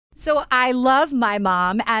So I love my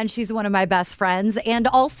mom, and she's one of my best friends. And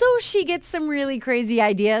also, she gets some really crazy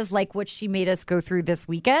ideas, like what she made us go through this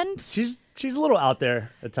weekend. She's a little out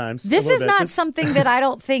there at times. This is not something that I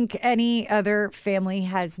don't think any other family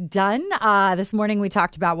has done. This morning, we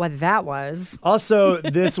talked about what that was. Also,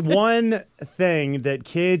 this one thing that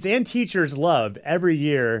kids and teachers love every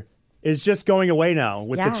year is just going away now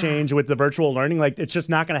with the change with the virtual learning. Like, it's just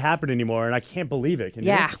not going to happen anymore, and I can't believe it. Can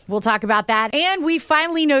you? We'll talk about that. And we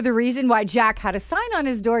finally know the reason why Jack had a sign on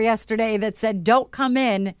his door yesterday that said, "Don't come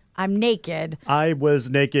in, I'm naked." I was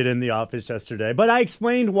naked in the office yesterday, but I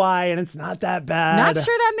explained why, and it's not that bad. Not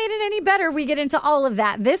sure that made it any better. We get into all of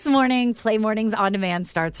that this morning. Play Mornings On Demand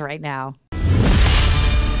starts right now.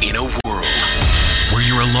 In a world where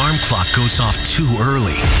your alarm clock goes off too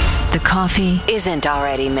early, the coffee isn't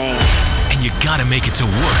already made, and you gotta make it to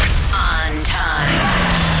work on time.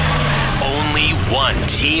 Only one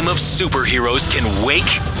team of superheroes can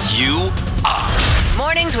wake you up.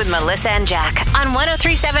 Mornings with Melissa and Jack on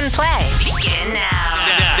 103.7 Play. Begin now.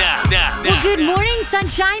 Well, good morning,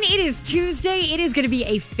 sunshine. It is Tuesday. It is going to be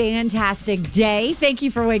a fantastic day. Thank you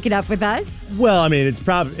for waking up with us. Well, I mean,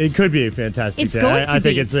 it could be a fantastic It's day. going to I be.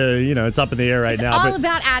 think it's it's up in the air right now. It's all but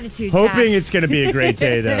about attitude, hoping Jack. it's going to be a great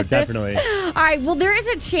day, though, definitely. All right, well, there is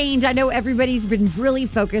a change. I know everybody's been really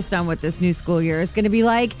focused on what this new school year is going to be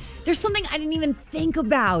like. There's something I didn't even think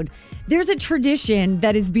about. There's a tradition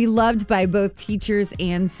that is beloved by both teachers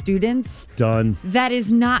and students. Done. That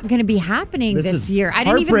is not going to be happening this year. I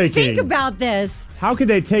didn't even think about this. How could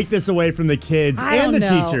they take this away from the kids and the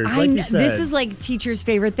teachers? Like you said. This is like teachers'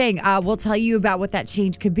 favorite thing. We'll tell you about what that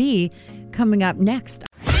change could be coming up next.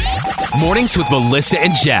 Mornings with Melissa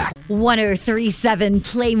and Jack.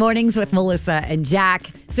 103.7 Play Mornings with Melissa and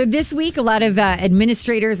Jack. So this week, a lot of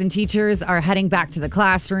administrators and teachers are heading back to the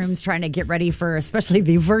classrooms, trying to get ready for especially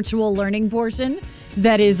the virtual learning portion.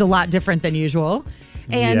 That is a lot different than usual.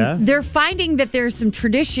 And they're finding that there's some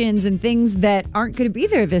traditions and things that aren't going to be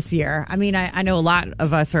there this year. I mean, I know a lot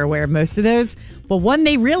of us are aware of most of those, but one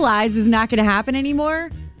they realize is not going to happen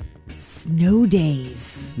anymore. Snow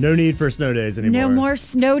days. No need for snow days anymore. No more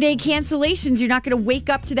snow day cancellations. You're not going to wake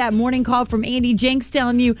up to that morning call from Andy Jenks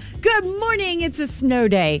telling you, "Good morning, it's a snow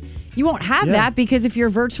day." You won't have that because if you're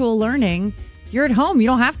virtual learning, you're at home. You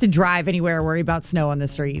don't have to drive anywhere or worry about snow on the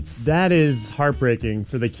streets. That is heartbreaking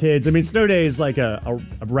for the kids. I mean, snow day is like a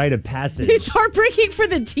rite of passage. It's heartbreaking for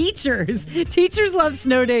the teachers. Teachers love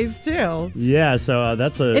snow days too. Yeah, so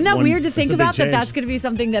that's a... Isn't that weird to think about change. that's going to be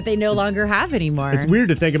something that they no longer have anymore? It's weird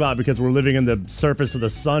to think about because we're living in the surface of the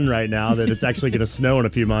sun right now that it's actually going to snow in a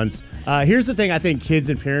few months. Here's the thing I think kids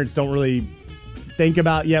and parents don't really think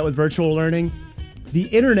about yet with virtual learning. The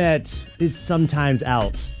internet is sometimes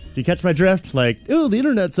out. Do you catch my drift? Like, oh, the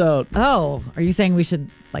internet's out. Oh, are you saying we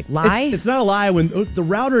should, lie? It's not a lie when the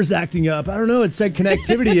router's acting up. I don't know. It said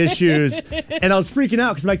connectivity issues. And I was freaking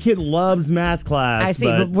out because my kid loves math class. I see,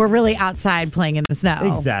 but we're really outside playing in the snow.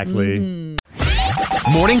 Exactly.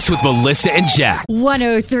 Mm-hmm. Mornings with Melissa and Jack.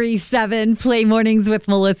 103.7 Play Mornings with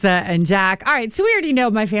Melissa and Jack. All right, so we already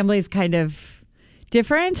know my family's kind of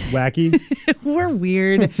different. Wacky. We're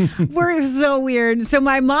weird. We're so weird. So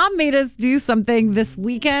my mom made us do something this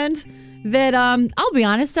weekend that I'll be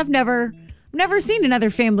honest, I've never seen another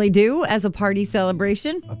family do as a party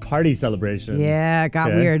celebration. A party celebration. Yeah, it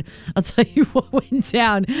got weird. I'll tell you what went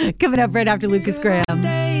down coming up right after Lucas Graham.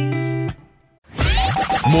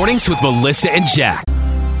 Mornings with Melissa and Jack.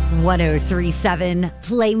 103.7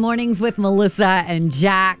 Play Mornings with Melissa and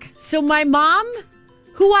Jack. So my mom,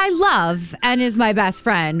 who I love and is my best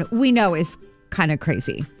friend, we know is kind of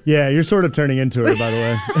crazy. Yeah, you're sort of turning into her, by the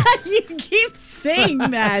way. You keep saying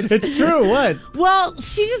that. It's true. What? Well,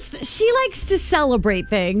 she likes to celebrate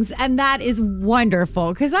things, and that is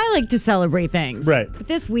wonderful because I like to celebrate things. Right. But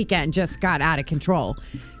this weekend just got out of control.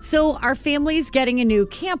 So our family's getting a new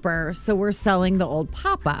camper, so we're selling the old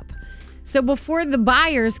pop-up. So before the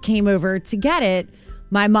buyers came over to get it,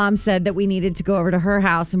 my mom said that we needed to go over to her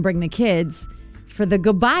house and bring the kids for the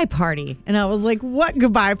goodbye party. And I was like, what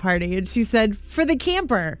goodbye party? And she said, for the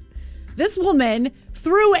camper. This woman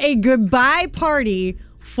threw a goodbye party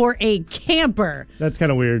for a camper. That's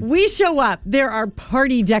kind of weird. We show up. There are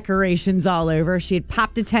party decorations all over. She had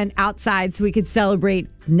popped a tent outside so we could celebrate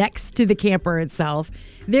next to the camper itself.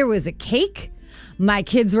 There was a cake. My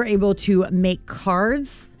kids were able to make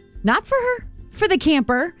cards, not for her, for the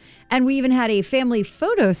camper. And we even had a family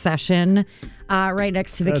photo session right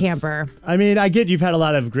next to the camper. I mean, I get you've had a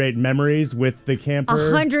lot of great memories with the camper.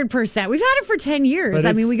 100%. We've had it for 10 years.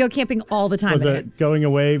 I mean, we go camping all the time. Was it going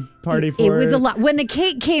away party for It was her. a lot. When the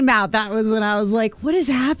cake came out, that was when I was like, what is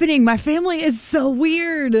happening? My family is so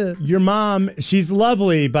weird. Your mom, she's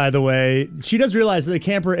lovely, by the way. She does realize that the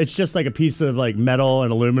camper, it's just like a piece of like metal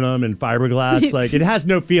and aluminum and fiberglass. Like it has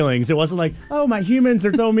no feelings. It wasn't like, oh, my humans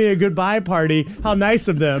are throwing me a goodbye party. How nice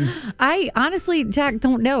of them. I honestly, Jack,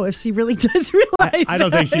 don't know if she really does realize I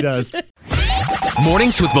don't think she that. does.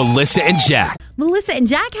 Mornings with Melissa and Jack. Melissa and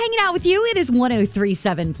Jack hanging out with you. It is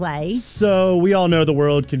 103.7 Play. So we all know the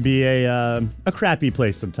world can be a crappy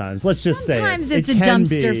place sometimes. Let's just say it. Sometimes it's a It can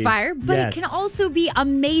dumpster be. fire, but Yes. it can also be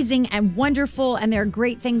amazing and wonderful, and there are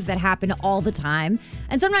great things that happen all the time.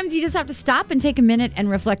 And sometimes you just have to stop and take a minute and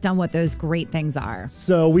reflect on what those great things are.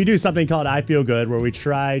 So we do something called I Feel Good, where we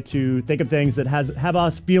try to think of things that have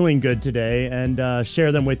us feeling good today and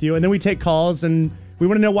share them with you. And then we take calls, and we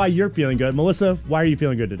want to know why you're feeling good. Melissa, why are you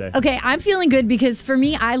feeling good today? Okay, I'm feeling good because for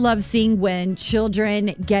me, I love seeing when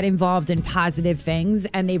children get involved in positive things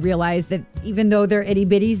and they realize that even though they're itty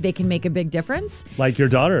bitties, they can make a big difference. Like your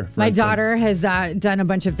daughter, for My instance. daughter has done a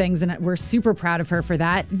bunch of things, and we're super proud of her for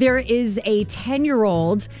that. There is a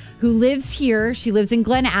 10-year-old who lives here. She lives in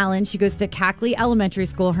Glen Allen. She goes to Cackley Elementary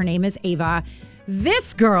School. Her name is Ava.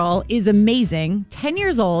 This girl is amazing, 10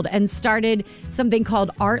 years old, and started something called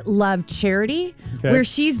Art Love Charity, where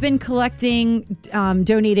she's been collecting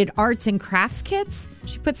donated arts and crafts kits.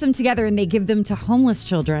 She puts them together and they give them to homeless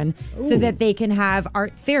children so that they can have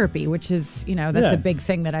art therapy, which is, that's Yeah. a big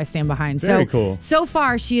thing that I stand behind. Very cool. So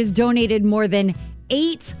far, she has donated more than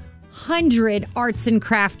 800 arts and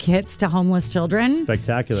craft kits to homeless children.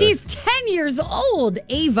 Spectacular. She's 10 years old,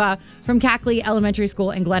 Ava from Cackley Elementary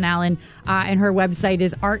School in Glen Allen. And her website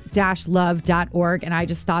is art-love.org. And I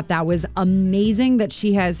just thought that was amazing that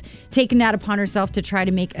she has taken that upon herself to try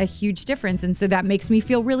to make a huge difference. And so that makes me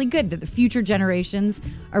feel really good that the future generations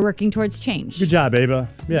are working towards change. Good job, Ava.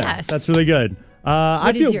 Yeah, Yes. that's really good.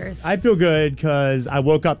 What is yours? I feel good because I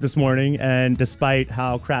woke up this morning, and despite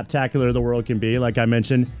how craptacular the world can be, like I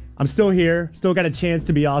mentioned, I'm still here, still got a chance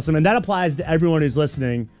to be awesome. And that applies to everyone who's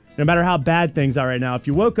listening. No matter how bad things are right now, if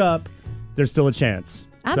you woke up, there's still a chance.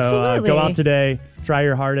 Absolutely. So go out today, try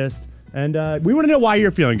your hardest. And we want to know why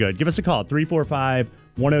you're feeling good. Give us a call,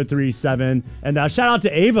 345-1037. And shout out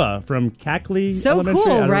to Ava from Cackley So Elementary.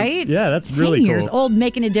 cool, right? Yeah, that's 10 really cool. years old,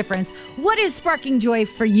 making a difference. What is sparking joy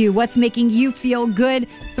for you? What's making you feel good?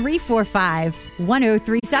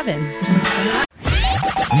 345-1037.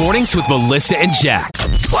 Mornings with Melissa and Jack.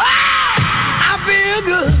 I feel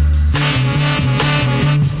good.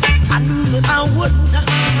 I knew that I would not.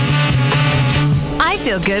 I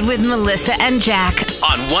Feel Good with Melissa and Jack.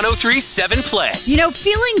 On 103.7 Play.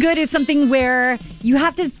 Feeling good is something where you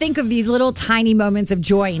have to think of these little tiny moments of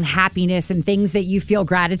joy and happiness and things that you feel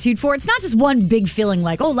gratitude for. It's not just one big feeling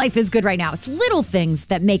like, oh, life is good right now. It's little things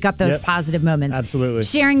that make up those Yep. positive moments. Absolutely.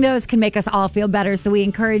 Sharing those can make us all feel better. So we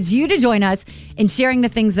encourage you to join us in sharing the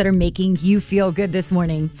things that are making you feel good this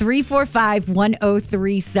morning.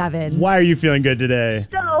 345-1037. Why are you feeling good today?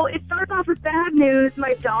 So it starts off with bad news.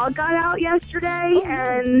 My dog got out yesterday,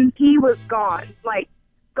 and he was gone. Like,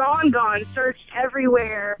 gone, searched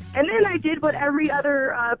everywhere. And then I did what every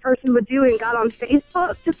other person would do and got on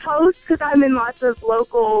Facebook to post, because I'm in lots of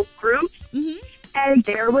local groups. And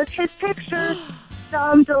there was his picture.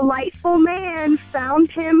 Some delightful man found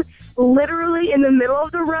him literally in the middle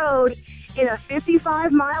of the road in a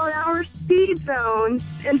 55-mile-an-hour speed zone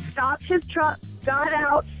and stopped his truck, got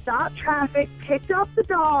out, stopped traffic, picked up the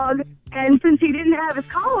dog, and since he didn't have his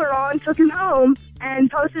collar on, took him home and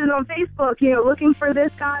posted it on Facebook, looking for this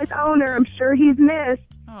guy's owner. I'm sure he's missed.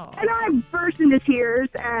 And I burst into tears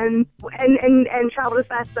and traveled as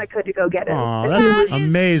fast as I could to go get him. Aw, That that's is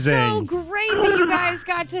amazing. so great that you guys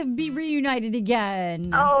got to be reunited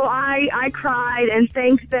again. Oh, I cried and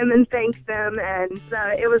thanked them, and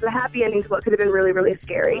it was a happy ending to what could have been really, really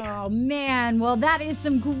scary. Oh, man. Well, that is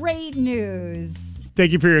some great news.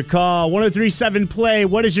 Thank you for your call. 103.7 Play.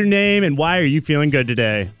 What is your name and why are you feeling good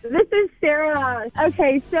today? This is Sarah.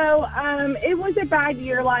 Okay, so it was a bad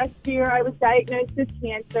year last year. I was diagnosed with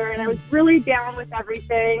cancer, and I was really down with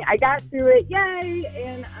everything. I got through it, yay!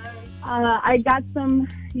 And I got some,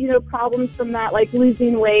 problems from that, like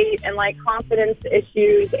losing weight and like confidence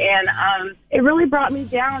issues, and it really brought me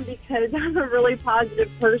down because I'm a really positive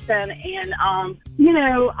person, and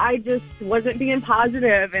I just wasn't being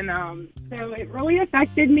positive, and so it really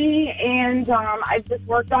affected me, and I've just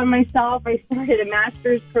worked on myself. I started a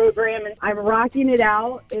master's program, and I'm rocking it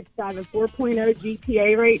out. I have a 4.0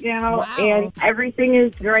 GPA right now, Wow. and everything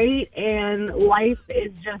is great, and life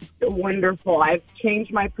is just wonderful. I've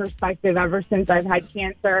changed my perspective ever since I've had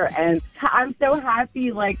cancer. cancer, and I'm so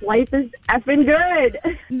happy. Like, life is effing good.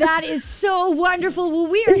 That is so wonderful. Well,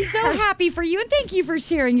 we are so happy for you, and thank you for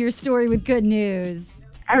sharing your story with good news.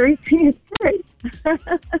 Everything is great.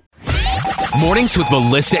 Mornings with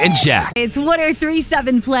Melissa and Jack. It's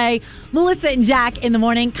 103.7 Play. Melissa and Jack in the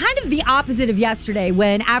morning. Kind of the opposite of yesterday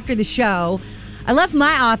when, after the show, I left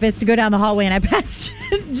my office to go down the hallway and I passed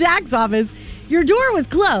Jack's office. Your door was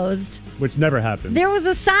closed. Which never happens. There was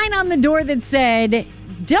a sign on the door that said,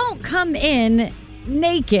 "Don't come in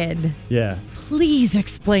naked." Yeah. Please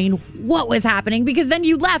explain what was happening, because then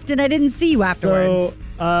you left and I didn't see you afterwards.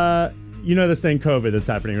 So, you know this thing, COVID, that's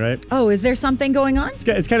happening, right? Oh, is there something going on?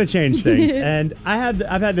 It's kind of changed things. And I've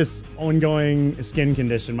had this ongoing skin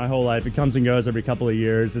condition my whole life. It comes and goes every couple of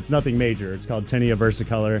years. It's nothing major. It's called tinea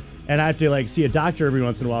versicolor. And I have to see a doctor every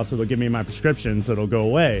once in a while, so they'll give me my prescription so it'll go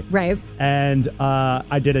away. Right. And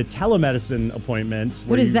I did a telemedicine appointment.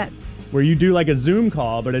 What is that? Where you do like a Zoom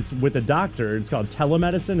call, but it's with a doctor. It's called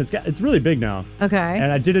telemedicine. It's really big now. Okay.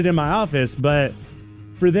 And I did it in my office, but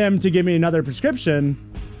for them to give me another prescription,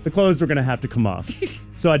 the clothes were going to have to come off.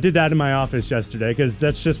 So I did that in my office yesterday because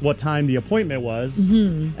that's just what time the appointment was.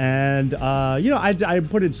 Mm-hmm. And, I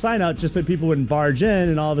put a sign out just so people wouldn't barge in,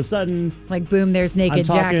 and all of a sudden... Like, boom, there's naked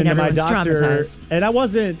Jack and everyone's traumatized. And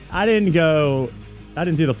I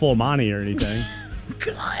didn't do the full Monty or anything.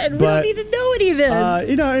 God, we don't need to know any of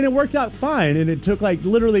this. And it worked out fine. And it took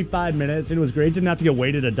literally 5 minutes, and it was great. Didn't have to go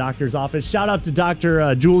wait at a doctor's office. Shout out to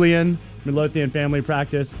Dr. Julian, Midlothian Family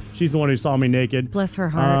Practice. She's the one who saw me naked. Bless her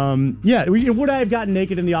heart. Would I have gotten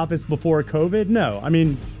naked in the office before COVID? No. I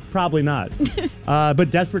mean, probably not. But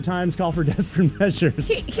desperate times call for desperate measures.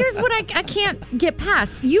 Here's what I can't get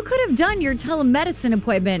past. You could have done your telemedicine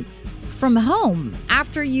appointment from home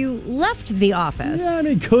after you left the office. Yeah, I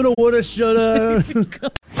mean, coulda, woulda, shoulda.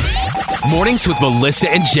 Mornings with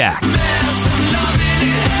Melissa and Jack.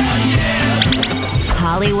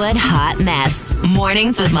 Hollywood Hot Mess.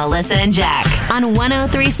 Mornings with Melissa and Jack on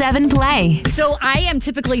 103.7 Play. So I am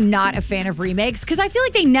typically not a fan of remakes because I feel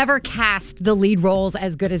like they never cast the lead roles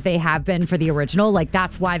as good as they have been for the original. Like,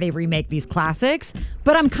 that's why they remake these classics.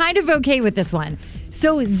 But I'm kind of okay with this one.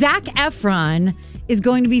 So Zac Efron is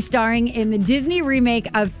going to be starring in the Disney remake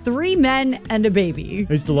of Three Men and a Baby.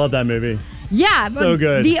 I used to love that movie. Yeah. So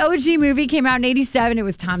good. The OG movie came out in 1987. It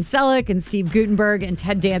was Tom Selleck and Steve Guttenberg and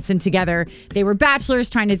Ted Danson together. They were bachelors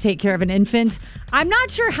trying to take care of an infant. I'm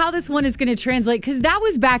not sure how this one is going to translate because that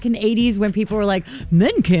was back in the 80s when people were like,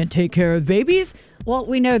 men can't take care of babies. Well,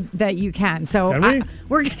 we know that you can. So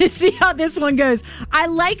we're going to see how this one goes. I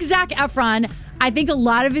like Zac Efron. I think a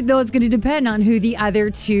lot of it, though, is going to depend on who the other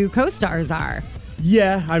two co-stars are.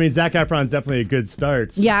 Yeah, I mean, Zac Efron's definitely a good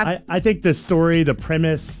start. Yeah. I think the story, the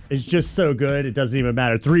premise is just so good, it doesn't even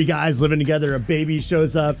matter. Three guys living together, a baby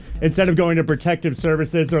shows up. Instead of going to protective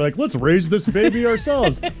services, they're like, let's raise this baby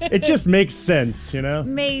ourselves. It just makes sense, you know?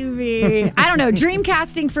 Maybe. I don't know. Dream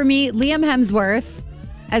casting for me, Liam Hemsworth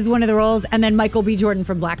as one of the roles, and then Michael B. Jordan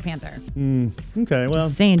from Black Panther. Okay, well.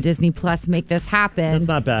 Just saying, Disney Plus, make this happen. That's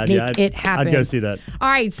not bad. Make it happen. I'd go see that. All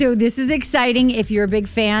right, so this is exciting if you're a big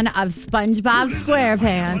fan of SpongeBob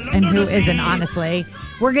SquarePants, and who isn't, honestly.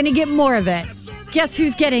 We're going to get more of it. Guess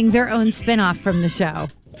who's getting their own spinoff from the show?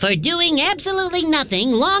 For doing absolutely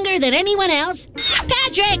nothing longer than anyone else,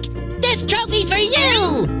 Patrick, this trophy's for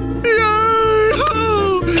you!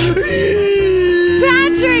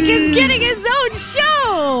 Patrick is getting his own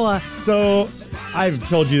show! So, I've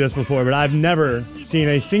told you this before, but I've never seen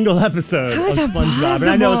a single episode How is of that SpongeBob. possible? And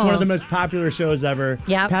I know it's one of the most popular shows ever.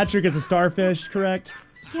 Yep. Patrick is a starfish, correct?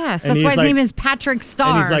 Yes, And that's why he's his name is Patrick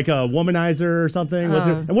Star. And he's like a womanizer or something. Was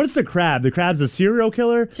it? And what is the crab? The crab's a serial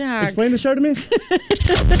killer? Jack. Explain the show to me.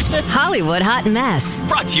 Hollywood Hot Mess.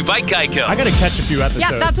 Brought to you by Geico. I got to catch a few episodes.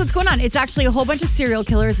 Yeah, that's what's going on. It's actually a whole bunch of serial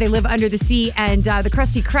killers. They live under the sea, and the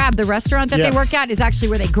Krusty Krab, the restaurant that they work at, is actually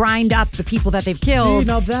where they grind up the people that they've killed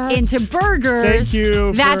into burgers. Thank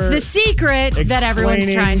you. That's the secret that everyone's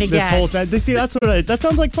trying to this get. Whole thing. See, that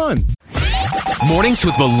sounds like fun. Mornings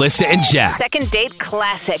with Melissa and Jack. Second date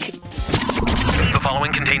classic. The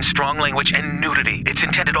following contains strong language and nudity. It's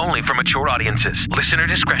intended only for mature audiences. Listener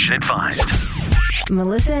discretion advised.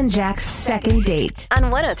 Melissa and Jack's second date on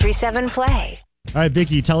 103.7 Play. All right,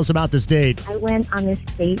 Vicky, tell us about this date. I went on this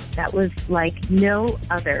date that was like no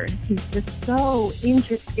other. He's just so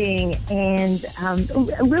interesting and a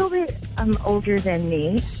little bit older than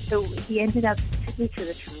me. So he ended up taking me to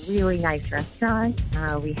this really nice restaurant.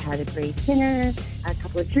 We had a great dinner, a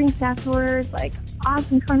couple of drinks afterwards, like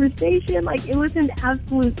awesome conversation. Like it was an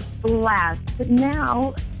absolute blast. But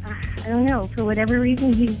now, I don't know, for whatever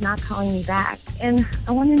reason, he's not calling me back. And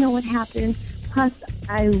I want to know what happened. Plus,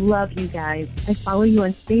 I love you guys. I follow you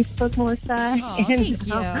on Facebook, Melissa. Oh, thank you.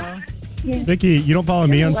 Yeah, Vicky, you don't follow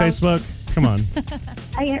me on Well- Facebook? Come on.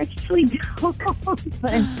 I actually don't,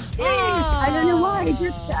 but I don't know why.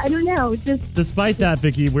 I don't know. Despite that,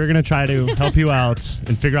 Vicky, we're going to try to help you out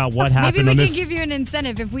and figure out what happened Maybe we on can this. give you an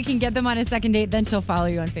incentive. If we can get them on a second date, then she'll follow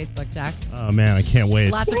you on Facebook, Jack. Oh, man, I can't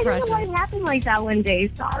wait. Lots of I don't know pressure. what happened like that one day.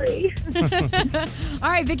 Sorry. All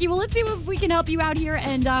right, Vicky, well, let's see if we can help you out here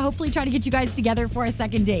and hopefully try to get you guys together for a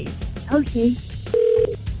second date. Okay.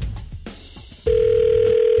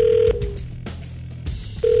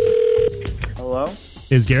 Hello?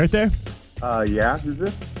 Is Garrett there? Yeah, who's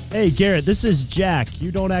this? Hey, Garrett, this is Jack.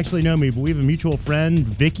 You don't actually know me, but we have a mutual friend,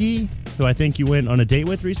 Vicky, who I think you went on a date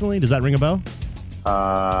with recently. Does that ring a bell?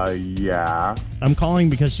 Yeah. I'm calling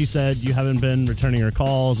because she said you haven't been returning her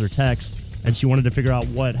calls or texts, and she wanted to figure out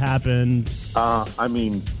what happened. I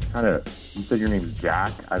mean, kind of, you said your name's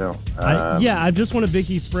Jack? I don't, Yeah, I'm just one of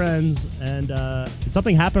Vicky's friends, and did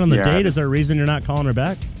something happen on the Yeah. date? Is there a reason you're not calling her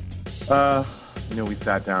back? we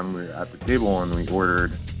sat down, we were at the table, and we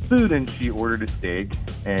ordered food, and she ordered a steak,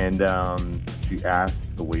 and she asked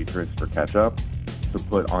the waitress for ketchup to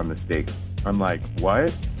put on the steak. I'm like,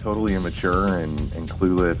 what? Totally immature and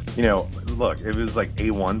clueless. You know, look, if it was like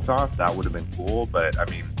A1 sauce, that would have been cool, but I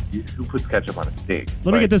mean, who puts ketchup on a steak?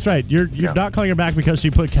 Let me get this right. You're Yeah. not calling her back because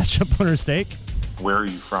she put ketchup on her steak? Where are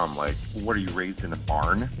you from? Like, what, are you raised in a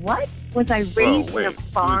barn? What? Was I raised wait, in who a is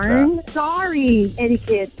barn? Sorry,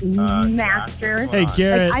 etiquette master. Hey,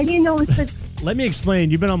 Garrett. I didn't know it was such... Let me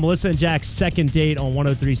explain. You've been on Melissa and Jack's second date on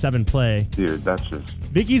 103.7 Play. Dude, that's just...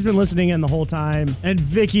 Vicky's been listening in the whole time. And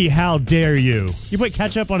Vicky, how dare you? You put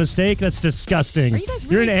ketchup on a steak? That's disgusting. Are you guys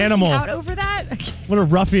You're really an freaking animal. out over that? What a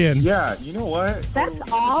ruffian. Yeah, you know what? That's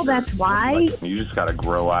all. That's why. You just got to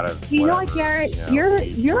grow out of You know what, whatever, Garrett? you know,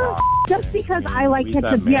 you're just because I like Leave that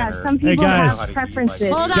ketchup. Yeah, manner. some Hey, people guys. have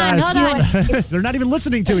preferences. Hold on, Guys. hold on. They're not even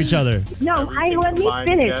listening to each other. No, let me combined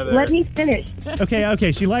finish. together. Let me finish.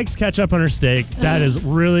 Okay. She likes ketchup on her steak. That is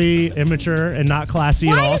really immature and not classy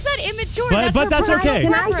at Why all. is that immature? But her that's personal okay.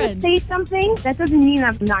 Can I preference. just say something? That doesn't mean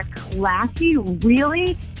I'm not classy,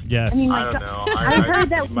 really. Yes. I mean, I like, don't know. I heard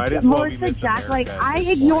that might as well be Melissa, Jack, like, Miss I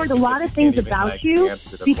America. ignored a lot of things Can't even, about like, you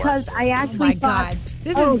answer the because question. I actually my thought, God.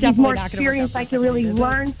 This oh, is he's definitely more not gonna work experienced. out I for could really second, is it?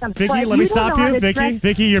 learn something. Vicky, But let me you don't stop know you. how to Vicky, dress,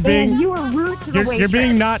 Vicky, you're being and you were rude to the you're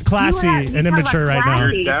being not classy and immature right now.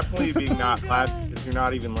 You're definitely being not classy because you're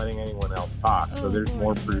not even letting anyone else talk. So there's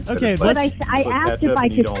more proof. that Okay, it's But let's- I put asked ketchup if I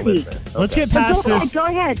and you could don't speak. listen. Let's Okay. get past Go, this. go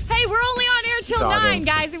ahead. Hey, we're only on air till Got 9, it.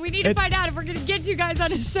 guys, and we need to find out if we're going to get you guys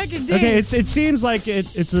on a second date. Okay, it seems like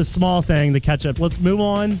it's a small thing, the ketchup. Let's move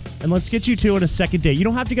on and let's get you two on a second date. You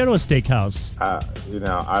don't have to go to a steakhouse.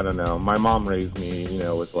 I don't know. My mom raised me,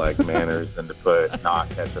 with like manners and to put not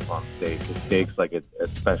ketchup on steak. The steak's like a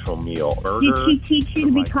special meal. Burger, Did she teach you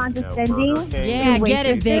to be like, condescending? Burger King. Yeah, get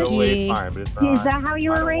it, Totally Vicky. fine, but it's Is not. that how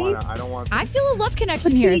you were raised? I don't want. I feel a love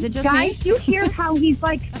connection here. Is it just guys, me? you hear how he's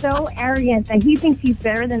like so arrogant that he thinks he's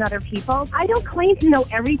better than other people? I don't claim to know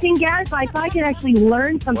everything, Garrett, so I thought I could actually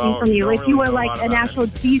learn something Well, from you. you don't If you were really know a like lot an about actual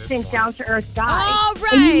anything at this decent, point. down-to-earth guy. All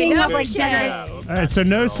And you may right, have, like, okay. better... All right, so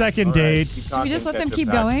no second date. Should we just let them keep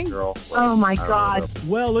going? Oh, my God.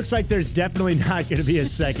 Well, looks like there's definitely not going to be a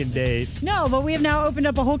second date. No, but we have now opened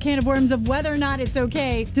up a whole can of worms of whether or not it's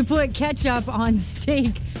okay to put ketchup on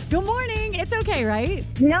steak. Good morning. It's okay, right?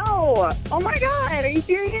 No. Oh my God. Are you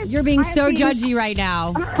serious? You're being so I'm being- judgy right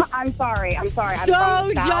now. I'm sorry. So I'm from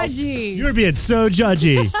the South. judgy. You're being so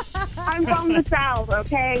judgy. I'm from the South,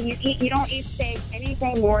 okay? You don't eat steak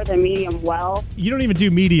anything more than medium well. You don't even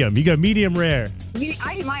do medium. You go medium rare.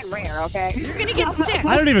 I eat mine rare, okay? You're going to get sick.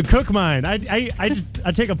 I don't even cook mine. I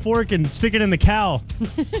take a fork and stick it in the cow.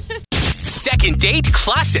 Second date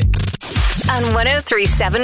classic. On 103.7